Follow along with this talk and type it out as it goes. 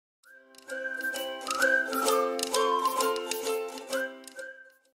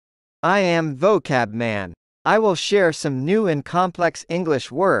I am Vocab Man. I will share some new and complex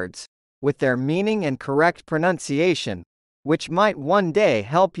English words, with their meaning and correct pronunciation, which might one day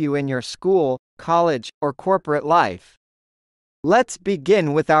help you in your school, college, or corporate life. Let's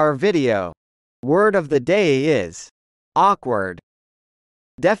begin with our video. Word of the day is awkward.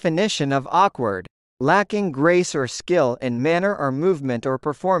 Definition of awkward: lacking grace or skill in manner or movement or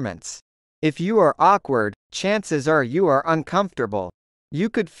performance. If you are awkward, chances are you are uncomfortable. You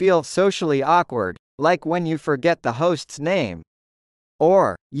could feel socially awkward, like when you forget the host's name.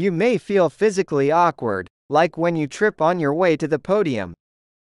 Or, you may feel physically awkward, like when you trip on your way to the podium.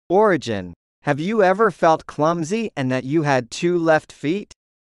 Origin: have you ever felt clumsy and that you had two left feet?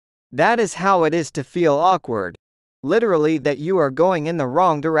 That is how it is to feel awkward. Literally, that you are going in the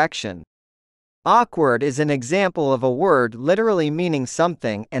wrong direction. Awkward is an example of a word literally meaning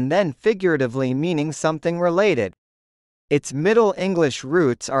something and then figuratively meaning something related. Its Middle English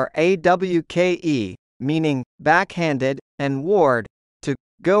roots are awke, meaning backhanded, and ward, to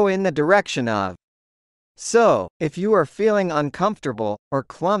go in the direction of. So, if you are feeling uncomfortable or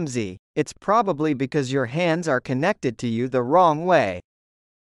clumsy, it's probably because your hands are connected to you the wrong way.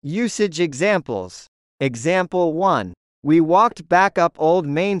 Usage examples. Example 1. We walked back up Old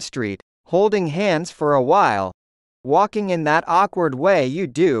Main Street, holding hands for a while, walking in that awkward way you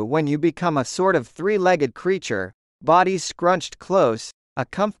do when you become a sort of three-legged creature, bodies scrunched close, a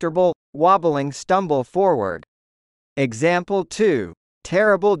comfortable, wobbling stumble forward. Example 2.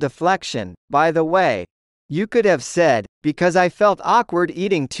 Terrible deflection, by the way. You could have said, because I felt awkward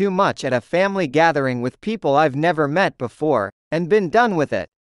eating too much at a family gathering with people I've never met before, and been done with it.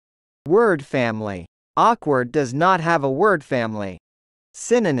 Word family. Awkward does not have a word family.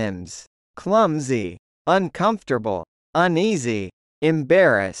 Synonyms: clumsy, uncomfortable, uneasy,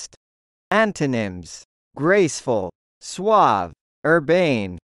 embarrassed. Antonyms: graceful, suave,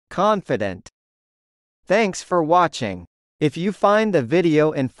 urbane, confident. Thanks for watching. If you find the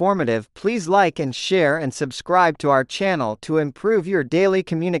video informative, please like and share and subscribe to our channel to improve your daily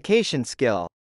communication skill.